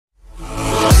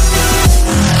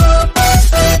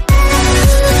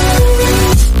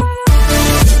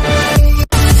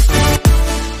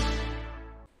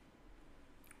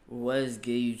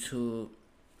good, YouTube?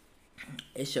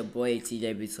 It's your boy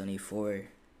TJB24.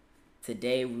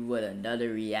 Today we with another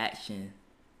reaction.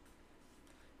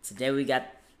 Today we got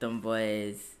them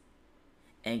boys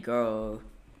and girl.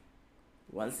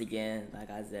 Once again, like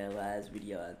I said last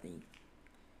video, I think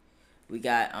we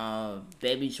got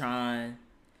BabyTron,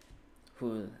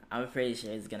 who I'm pretty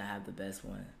sure is gonna have the best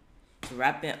one. He's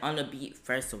rapping on the beat.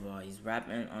 First of all, he's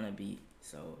rapping on a beat,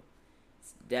 so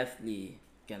it's definitely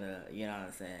gonna, you know what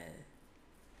I'm saying?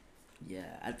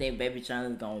 Yeah, I think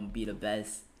BabyTron is gonna be the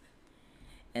best,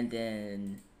 and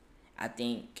then I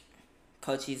think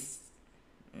Cochise.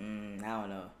 I don't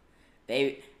know,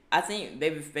 I think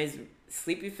Babyface,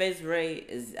 Sleepy Face Ray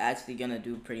is actually gonna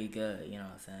do pretty good. You know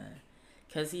what I'm saying?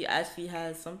 Cause he actually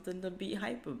has something to be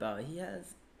hype about. He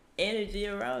has energy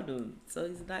around him, so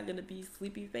he's not gonna be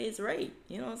Sleepy Face Ray.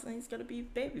 You know what I'm saying? He's gonna be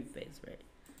Babyface Ray.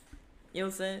 You know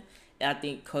what I'm saying? And I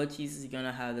think Cochise is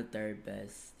gonna have the third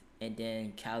best, and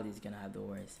then Cali's gonna have the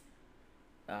worst.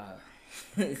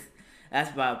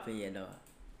 That's my opinion, though.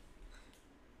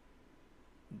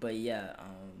 But yeah,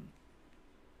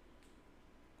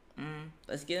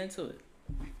 let's get into it.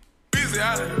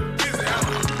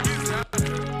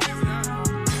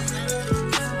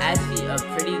 Actually, a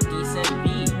pretty decent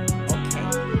beat. Okay.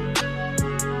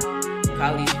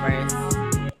 Cali's first.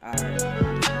 Alright.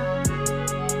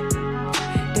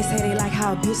 They say they like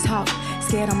how a bitch talk.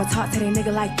 Scared I'ma talk to they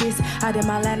nigga like this. I did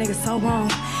my last nigga so wrong.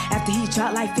 After he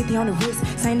dropped like 50 on the wrist.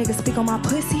 Same nigga speak on my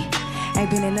pussy. Ain't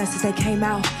been in us since they came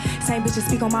out. Same bitches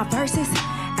speak on my verses.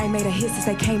 Ain't made a hit since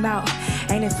they came out.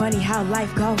 Ain't it funny how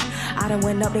life go? I done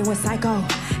went up, they went psycho.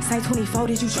 Same 24,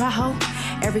 did you try, ho?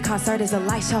 Every concert is a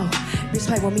light show. Bitch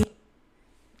play with me.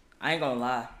 I ain't gonna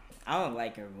lie. I don't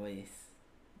like her voice.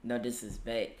 No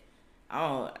disrespect.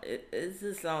 It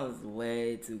just sounds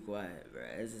way too quiet, bro.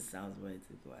 It just sounds way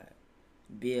too quiet.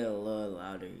 Be a little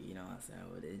louder, you know what I'm saying?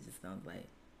 But it just sounds like,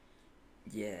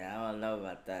 yeah, I don't know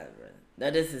about that, bro.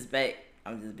 No disrespect.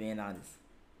 I'm just being honest.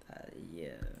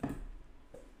 Yeah.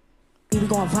 We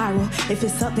going viral. If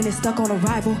it's up, then it's stuck on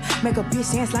arrival. Make a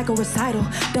bitch dance like a recital.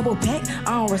 Double back,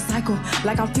 I don't recycle.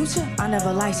 Like I'm Future, I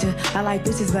never liked you. I like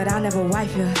bitches, but I never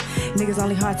wife you. Niggas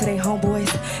only hard to they homeboys.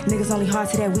 Niggas only hard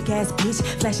to that weak ass bitch.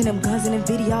 Flashing them guns in them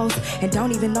videos. And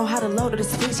don't even know how to load or the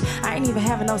switch. I ain't even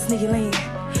having no sneaky link.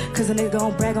 Cause a nigga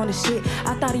gon' brag on the shit.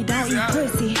 I thought he don't eat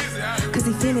pussy. Cause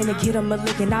he finna to get him a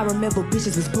lick. And I remember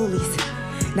bitches was bullies.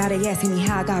 Now they asking me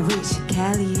how I got rich.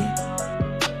 Cali.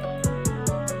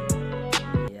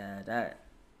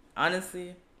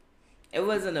 Honestly, it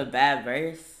wasn't a bad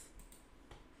verse.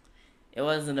 It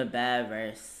wasn't a bad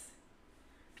verse,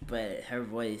 but her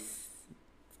voice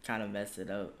kind of messed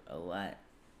it up a lot,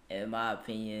 in my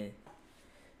opinion.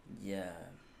 Yeah,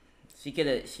 she could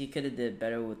have did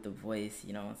better with the voice.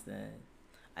 You know what I'm saying?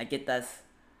 I get that's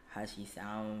how she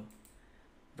sound,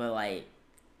 but like,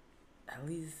 at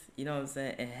least, you know what I'm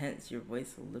saying, enhance your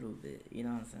voice a little bit. You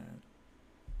know what I'm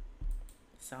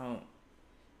saying?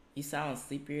 You sound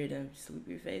sleepier than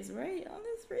Sleepy Face Ray on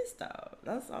this freestyle.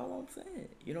 That's all I'm saying.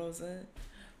 You know what I'm saying?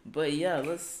 But yeah,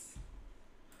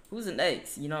 who's the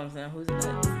next? You know what I'm saying? Who's the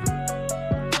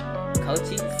next?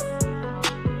 Cochise?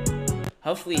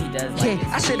 Hopefully he does like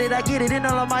I said that I get it, and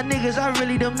all of my niggas, I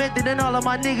really done meant it, and all of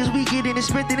my niggas, we get it and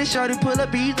spent it, and shorty pull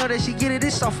up, and you know that she get it,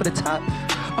 it's off for the top.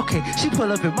 Okay, she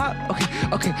pull up in my,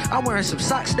 okay, I'm wearing some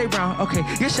socks, they brown, okay,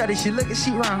 your shawty, she looking,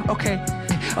 she round, okay,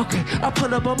 I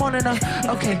pull up, I'm on and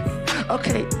okay,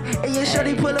 and your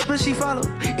shawty pull up and she follow,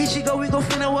 if she go, we gon'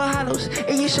 find out what hollows,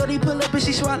 and your shawty pull up and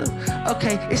she swallow,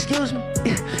 okay, excuse me,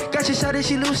 got your shawty,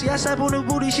 she loosey, I slap on the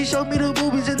booty, she showed me the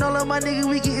boobies, and all of my niggas,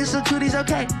 we getting some cuties,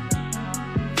 okay.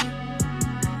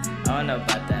 I don't know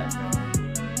about that, bro.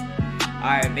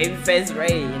 Alright, Babyface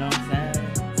Ray, you know what I'm saying?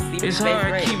 It's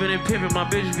hard keeping it pimpin', my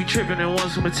bitches be trippin' and want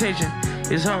some attention.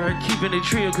 It's hard keeping it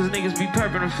trio, cause niggas be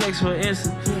perpin' and flex for an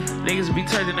instant. Niggas be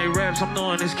touching they raps, I'm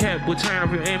knowing this cap will turn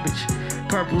up your image.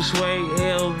 Purple suede,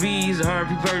 LVs,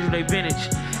 RP version, they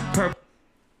vintage. Purple.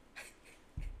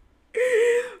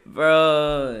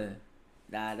 Bro,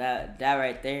 nah, that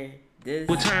right there, this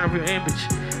will turn up your image.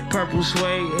 Purple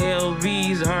suede,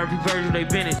 LVs, RP version, they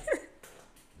vintage.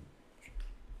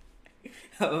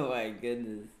 Oh my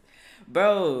goodness.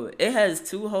 Bro, it has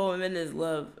 2 whole minutes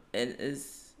left, and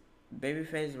it's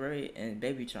Babyface Ray and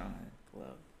BabyTron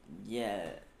left. Yeah.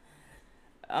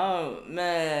 Oh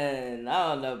man, I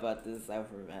don't know about this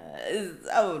Cypher, man.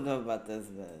 I don't know about this,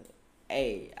 man.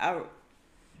 Hey,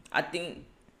 I think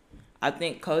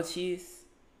Cochise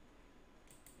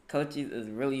is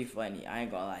really funny. I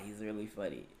ain't gonna lie, he's really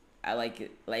funny. I like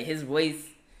it. Like his voice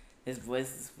is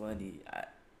funny.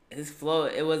 His flow,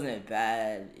 it wasn't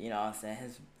bad. You know what I'm saying?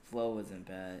 His flow wasn't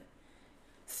bad.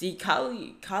 See,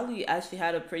 Kali actually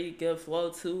had a pretty good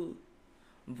flow too,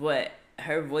 but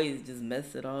her voice just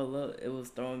messed it all up. It was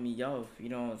throwing me off. You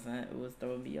know what I'm saying? It was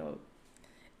throwing me off.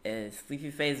 And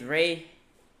Sleepy Face Ray,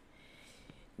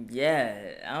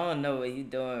 yeah, I don't know what he's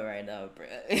doing right now, bro.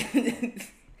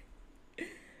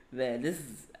 Man,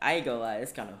 I ain't gonna lie,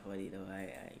 it's kind of funny though. I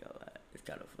ain't gonna lie, it's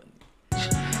kind of funny.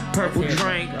 Purple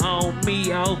drink on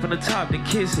me, I open the top to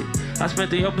kiss it. I spent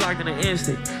through your block in an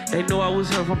instant. They know I was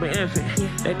here from an infant.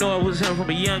 They know I was here from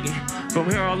a youngin'. From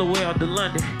here all the way out to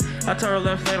London. I turned her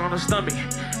left flat on her stomach.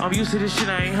 I'm used to this shit,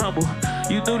 I ain't humble.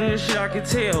 You new to this shit, I can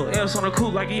tell. Else on the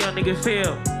coupe like a young nigga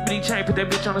fell. Mini chain, put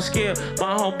that bitch on the scale.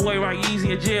 My homeboy right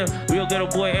easy in jail. Real ghetto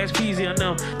boy, ass peasy on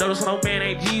them. Notice no man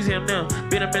ain't G's in them.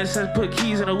 Been a minute since put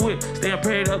keys in the whip. Staying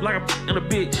prayed up like a in a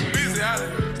bitch.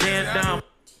 Stand down.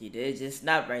 He did just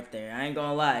snap right there. I ain't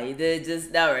gonna lie. He did just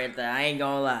snap right there. I ain't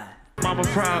gonna lie. Mama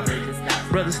proud,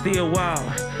 brother still wild.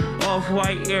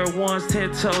 Off-white Air Ones,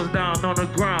 10 toes down on the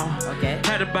ground. Okay.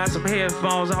 Had to buy some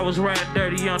headphones, I was riding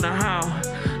dirty on the how.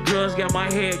 Drugs got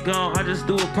my head gone, I just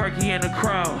threw a perky in the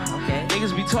crowd. Okay.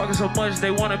 Niggas be talking so much,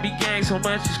 they wanna be gang so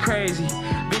much, it's crazy.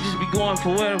 Bitches be going for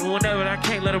whatever, whenever, I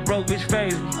can't let a broke bitch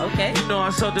phase me. Okay. You know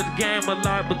I sold to the game a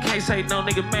lot, but can't say no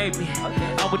nigga made me.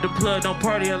 Okay. I'm with the plug, don't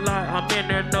party a lot, I'm in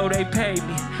there, know they paid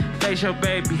me. Face your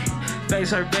baby,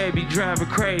 face her baby, drive her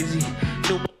crazy.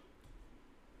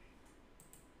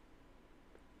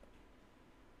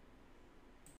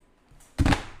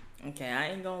 Okay, I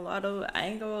ain't gonna lie though. I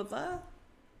ain't gonna lie.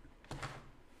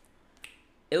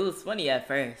 It was funny at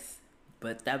first,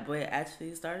 but that boy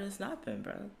actually started snapping,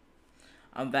 bro.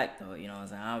 I'm back though, you know what I'm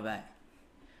saying? I'm back.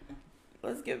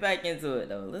 Let's get back into it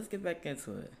though. Let's get back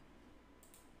into it.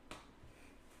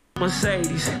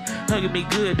 Mercedes, hugging me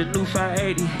good, the new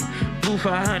 580, blue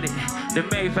 500, the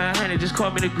May 500, just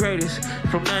call me the greatest,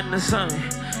 from nothing to something.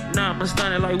 Nah, I'm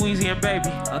stunning like Weezy and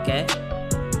Baby. Okay.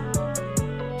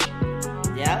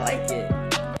 Yeah, I like it.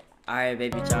 Alright,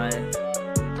 BabyTron.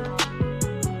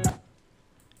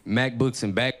 MacBooks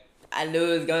and back. I knew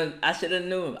it was gonna. I should have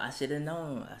known. I should have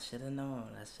known.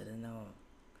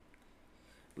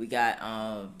 We got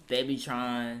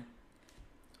BabyTron,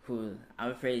 who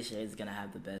I'm pretty sure is gonna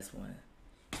have the best one.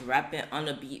 Rapping on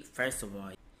the beat first of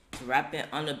all. Rapping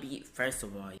on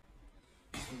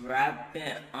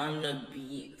the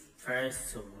beat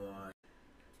first of all.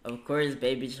 Of course,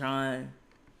 BabyTron.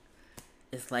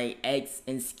 It's like X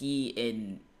and Ski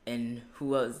and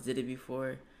who else did it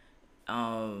before?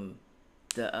 The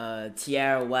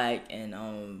Tiara Whack and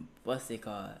what's it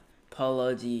called?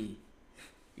 Polo G.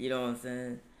 You know what I'm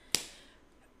saying?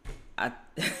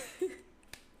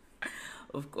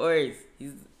 Of course,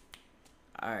 he's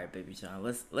alright, BabyTron.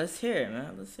 Let's hear it,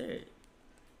 man. Let's hear it.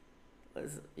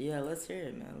 Let's hear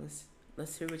it, man.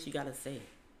 Let's hear what you gotta say.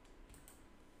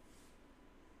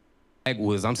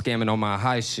 Backwoods, I'm scamming on my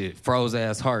high shit. Froze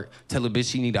ass heart. Tell a bitch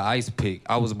she need an ice pick.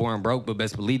 I was born broke, but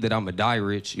best believe that I'ma die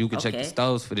rich. You can check the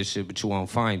stores for this shit, but you won't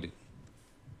find it.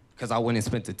 Cause I went and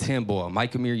spent the 10 ball.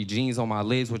 Mike Amiri jeans on my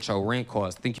legs with your rent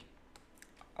cost. Think you...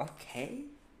 Okay.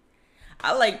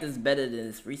 I like this better than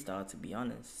this freestyle, to be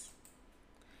honest.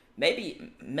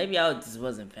 Maybe I just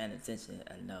wasn't paying attention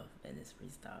enough in this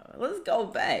freestyle. Let's go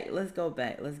back.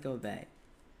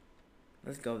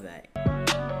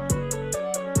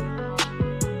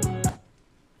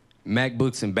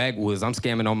 MacBooks and backwoods, I'm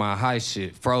scamming on my high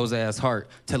shit. Froze ass heart.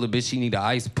 Tell a bitch she need an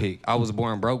ice pick. I was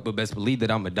born broke, but best believe that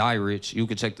I'ma die rich. You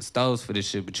can check the stores for this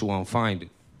shit, but you won't find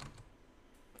it.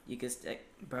 You can stick,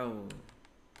 bro.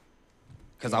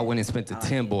 Cause I went and spent the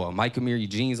 10 ball. Mike Amiri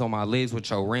jeans on my legs with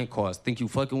your rent cost. Think you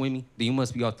fucking with me? Then you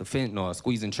must be off the fentanyl.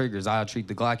 Squeezing triggers, I'll treat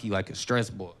the Glocky like a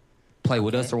stress ball. Play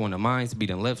with us or when the minds be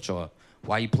done left y'all.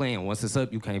 Why you playing? Once it's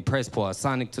up, you can't press pause.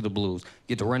 Sonic to the blues.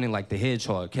 Get to running like the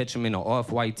hedgehog. Catch him in an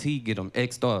off-white tee, get him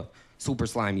X'd off. Super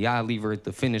slimy, I leave her at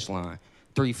the finish line.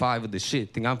 3-5 of the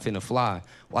shit, think I'm finna fly.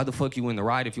 Why the fuck you in the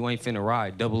ride if you ain't finna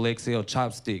ride? Double XL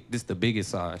chopstick, this the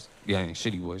biggest size. Gang,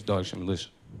 shitty boys, dog shit militia.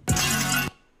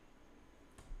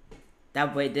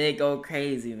 That boy did go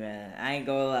crazy, man. I ain't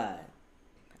gonna lie.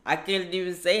 I couldn't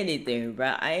even say anything,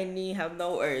 bro. I ain't even have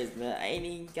no words, man. I ain't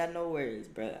even got no words,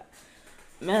 bro.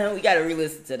 Man, we gotta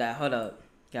re-listen to that. Hold up.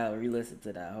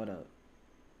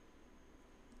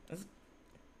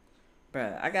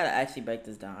 Bruh, I gotta actually break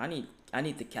this down. I need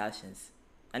the captions.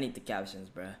 Bruh. I need the captions.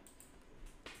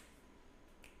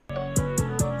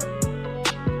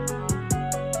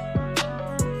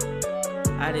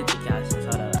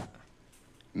 Hold up.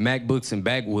 MacBooks and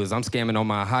backwoods, I'm scamming on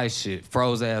my high shit.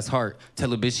 Froze ass heart.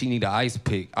 Tell a bitch she need an ice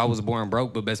pick. I was born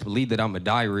broke, but best believe that I'ma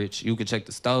die rich. You can check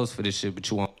the stores for this shit, but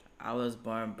you won't. I was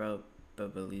born broke,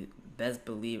 but best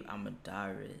believe I'ma die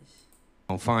rich.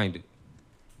 Don't find it.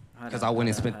 Cause I went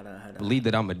and spent. Believe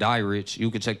that I'ma die rich.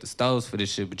 You could check the stores for this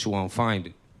shit, but you won't find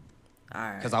it.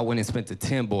 Alright. Cause I went and spent the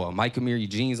 10 ball. Mike Amiri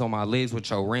jeans on my legs with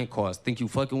your rent cost. Think you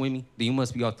fucking with me? Then you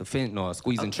must be off the fentanyl.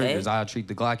 Squeezing triggers, I'll treat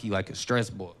the Glocky like a stress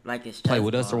ball. Like a stress Play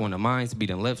with us ball. or when the mines be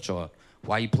done left y'all.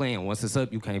 Why you playing? Once it's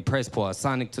up, you can't press pause.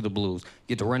 Sonic to the blues.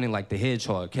 Get to running like the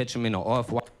hedgehog. Catch him in the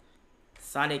off-white.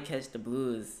 Sonic catch the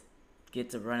blues. Get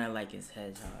to running like his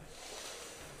hedgehog.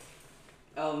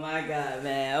 Oh my god,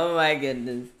 man. Oh my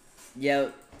goodness.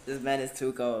 Yo, this man is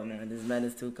too cold, man. This man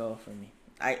is too cold for me.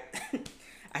 I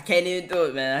can't even do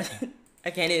it, man.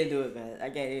 I can't even do it, man. I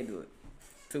can't even do it.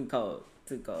 Too cold.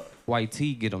 Too cold. White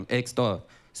tee, get him X'd off.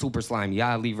 Super slimy,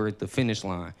 I leave her at the finish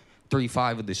line.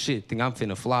 3-5 of the shit, think I'm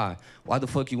finna fly. Why the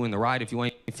fuck you in the ride if you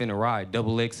ain't finna ride?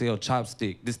 Double XL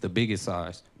chopstick, this the biggest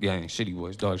size. Gang, shitty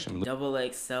boys, dog shit. Double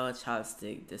XL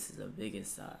chopstick, this is the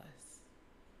biggest size.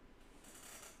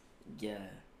 Yeah.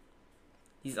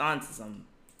 He's on to something.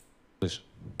 Yeah.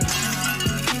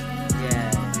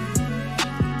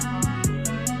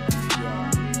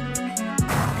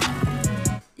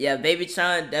 Yeah,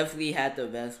 BabyTron definitely had the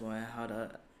best one. Hold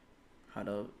up.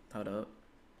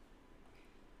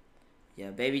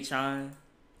 Yeah, BabyTron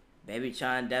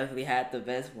definitely had the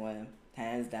best one.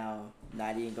 Hands down.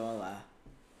 Not even gonna lie.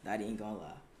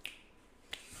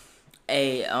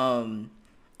 Hey,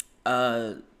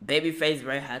 Babyface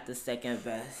Ray had the second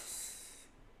best.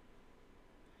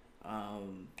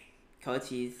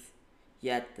 Cochise, he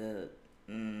had the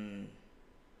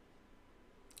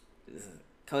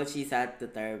Cochise had the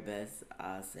third best,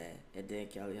 I'll say, and then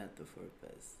Kelly had the fourth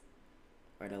best,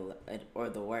 or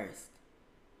the worst.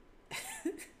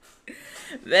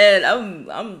 Man,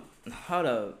 I'm hold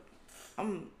up,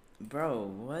 bro,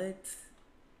 what?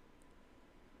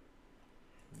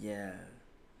 Yeah,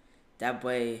 that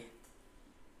boy.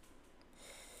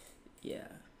 Yeah,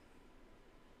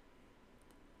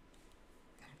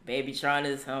 BabyTron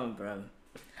is home, bro.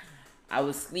 I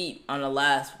was asleep on the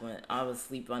last one. I was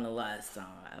asleep on the last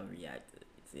song I reacted.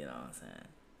 You know what I'm saying?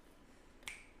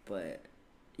 But,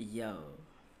 yo.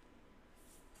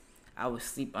 I was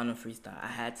asleep on the freestyle. I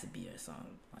had to be a song.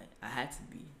 Like, I had to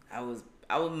be. I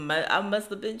must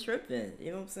have been tripping.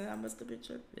 You know what I'm saying? I must have been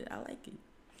tripping. I like it.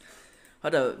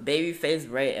 Hold up. Babyface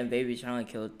Ray and BabyTron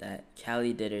killed that.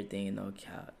 Callie did her thing. No,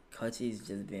 Cochise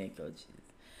just being Cochise.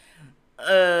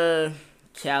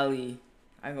 Callie.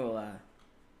 I ain't gonna lie.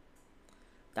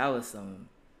 That was some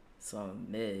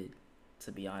mid,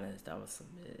 to be honest. That was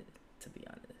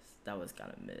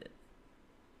kind of mid.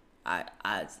 I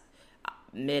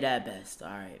mid at best. All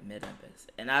right, mid at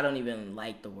best. And I don't even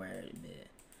like the word mid.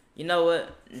 You know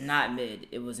what? Not mid.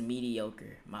 It was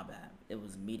mediocre. My bad. It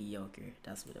was mediocre.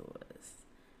 That's what it was.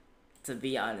 To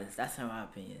be honest, that's in my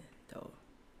opinion, though.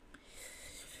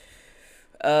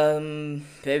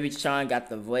 BabyTron got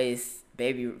the voice.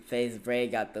 Babyface Ray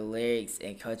got the lyrics,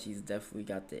 and Cochise definitely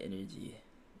got the energy.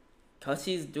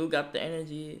 Cochise do got the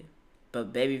energy,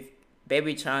 but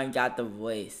BabyTron got the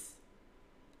voice.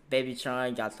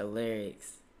 BabyTron got the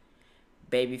lyrics.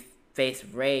 Babyface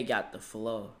Ray got the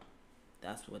flow.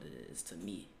 That's what it is to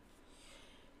me.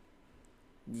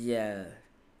 Yeah.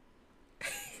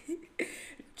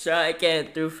 Tron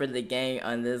came through for the gang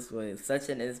on this one. Such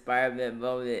an inspiring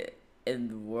moment in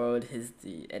the world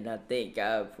history, and I thank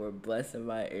God for blessing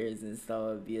my ears and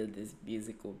soul via this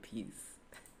musical piece.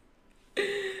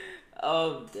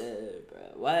 Oh, dead, bro.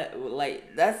 What?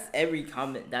 Like, that's every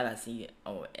comment that I see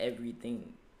on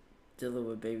everything dealing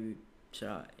with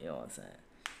BabyTron. You know what I'm saying?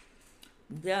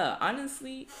 Yeah,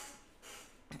 honestly,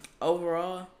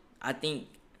 overall, I think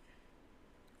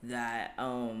that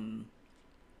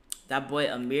that boy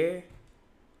Amiri,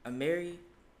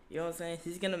 you know what I'm saying?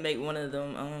 He's gonna make one of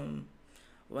them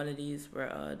one of these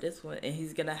for this one, and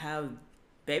he's gonna have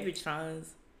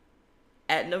BabyTron's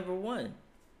at number 1.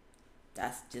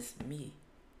 That's just me.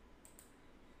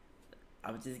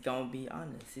 I'm just gonna be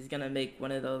honest. He's gonna make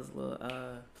one of those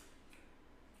little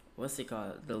what's it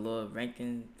called? The little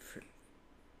ranking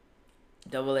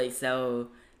XXL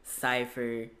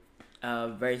Cypher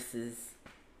versus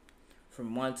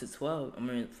from 1 to 12. I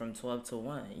mean from 12 to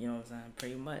 1. You know what I'm saying?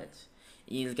 Pretty much.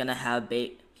 He's gonna have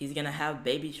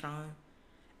BabyTron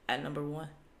at number 1.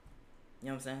 You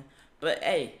know what I'm saying? But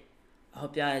hey, I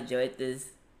hope y'all enjoyed this.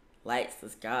 Like,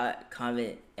 subscribe,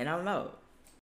 comment, and I don't know.